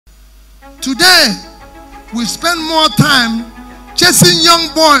Today, we spend more time chasing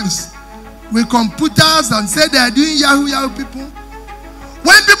young boys with computers and say they are doing Yahoo people.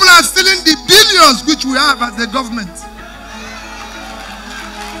 When people are stealing the billions which we have as the government.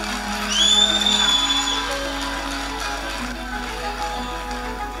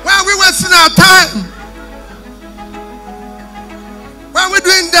 Why are we wasting our time? Why are we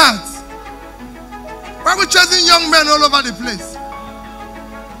doing that? Why are we chasing young men all over the place?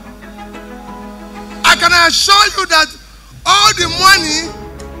 I can assure you that all the money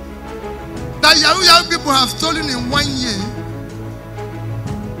that Yahoo people have stolen in 1 year,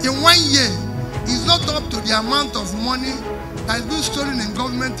 is not up to the amount of money that is being stolen in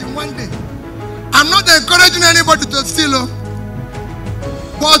government in 1 day. I'm not encouraging anybody to steal,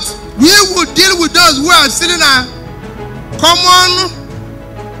 but we will deal with those who are stealing our common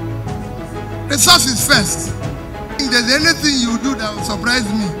resources first. If there's anything you do that will surprise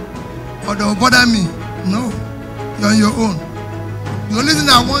me or that will bother me, no, you're on your own. The only thing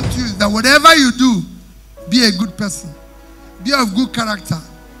I want you is that whatever you do, be a good person, be of good character,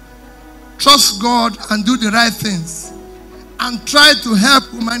 trust God and do the right things, and try to help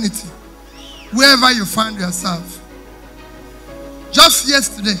humanity wherever you find yourself. Just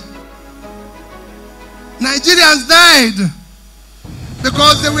yesterday, Nigerians died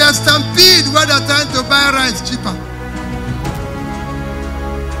because they were stampeded where they're trying to buy rice cheaper.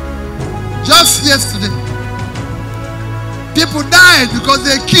 Just yesterday, people died because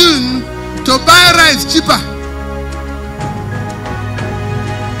they queued to buy rice cheaper.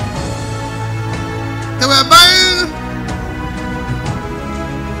 They were buying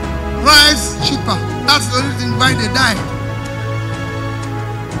rice cheaper. That's the only reason why they died.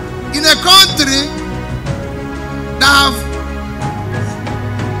 In a country that have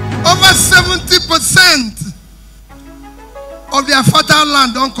over 70% of their fertile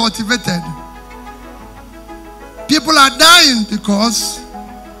land uncultivated, people are dying because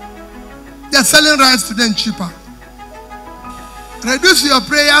they're selling rice to them cheaper. Reduce your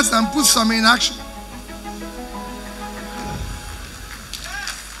prayers and put some in action.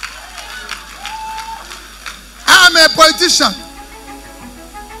 I'm a politician.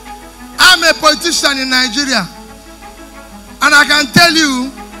 I'm a politician in Nigeria. And I can tell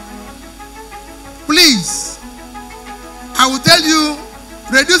you, please, I will tell you,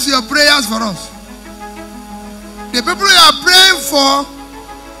 reduce your prayers for us. The people you are praying for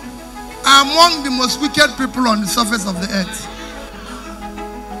are among the most wicked people on the surface of the earth.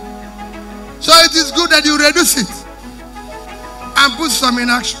 So it is good that you reduce it and put some in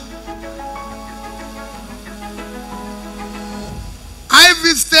action. I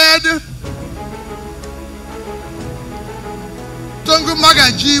visited Tongu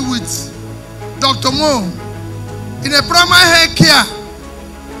Magaji with Dr. Mo in a primary health care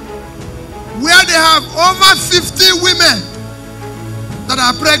where they have over 50 women that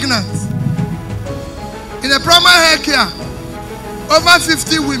are pregnant. In a primary health care, over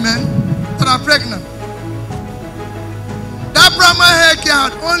 50 women that are pregnant. That primary health care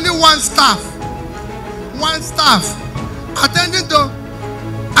had only one staff attending to.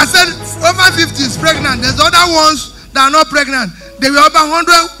 I said over 50 is pregnant. There's other ones that are not pregnant. There were over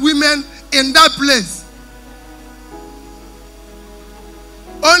 100 women in that place.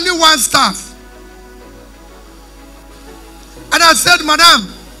 Only one staff. And I said,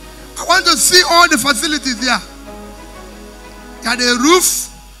 Madam, I want to see all the facilities here. There had a roof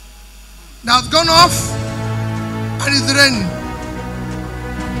that's gone off and it's raining.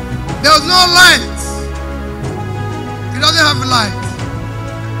 There was no light. It doesn't have a light.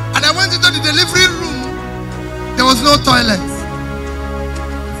 And I went into the delivery room. There was no toilet.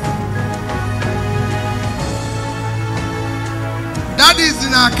 That is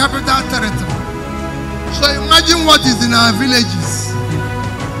in our capital territory. So imagine what is in our villages.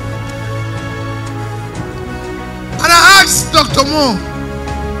 And I asked Dr. Mo,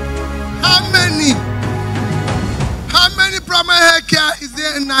 how many primary health care is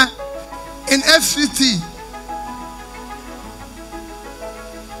there in FCT?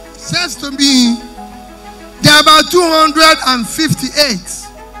 Says to me, there are about 258.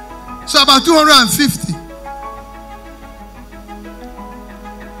 So about 250.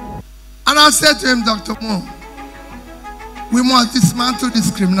 And I said to him, Dr. Mo, we must dismantle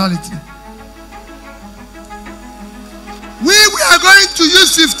this criminality. We are going to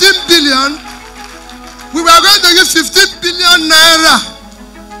use 15 billion. We were going to use 15 billion naira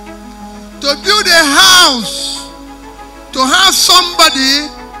to build a house, to have somebody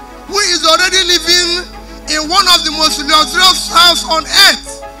who is already living in one of the most luxurious houses on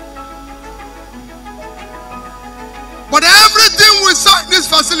earth. But everything we saw in this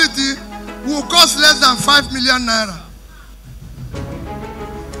facility cost less than 5 million naira.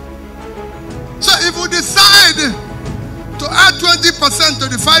 So if we decide to add 20% to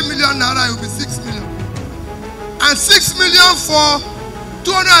the 5 million naira, it will be 6 million. And 6 million for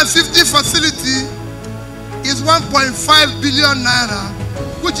 250 facility is 1.5 billion naira,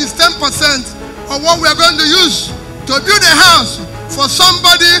 which is 10% of what we are going to use to build a house for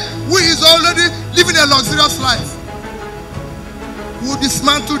somebody who is already living a luxurious life. We will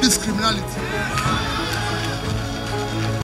dismantle this criminality.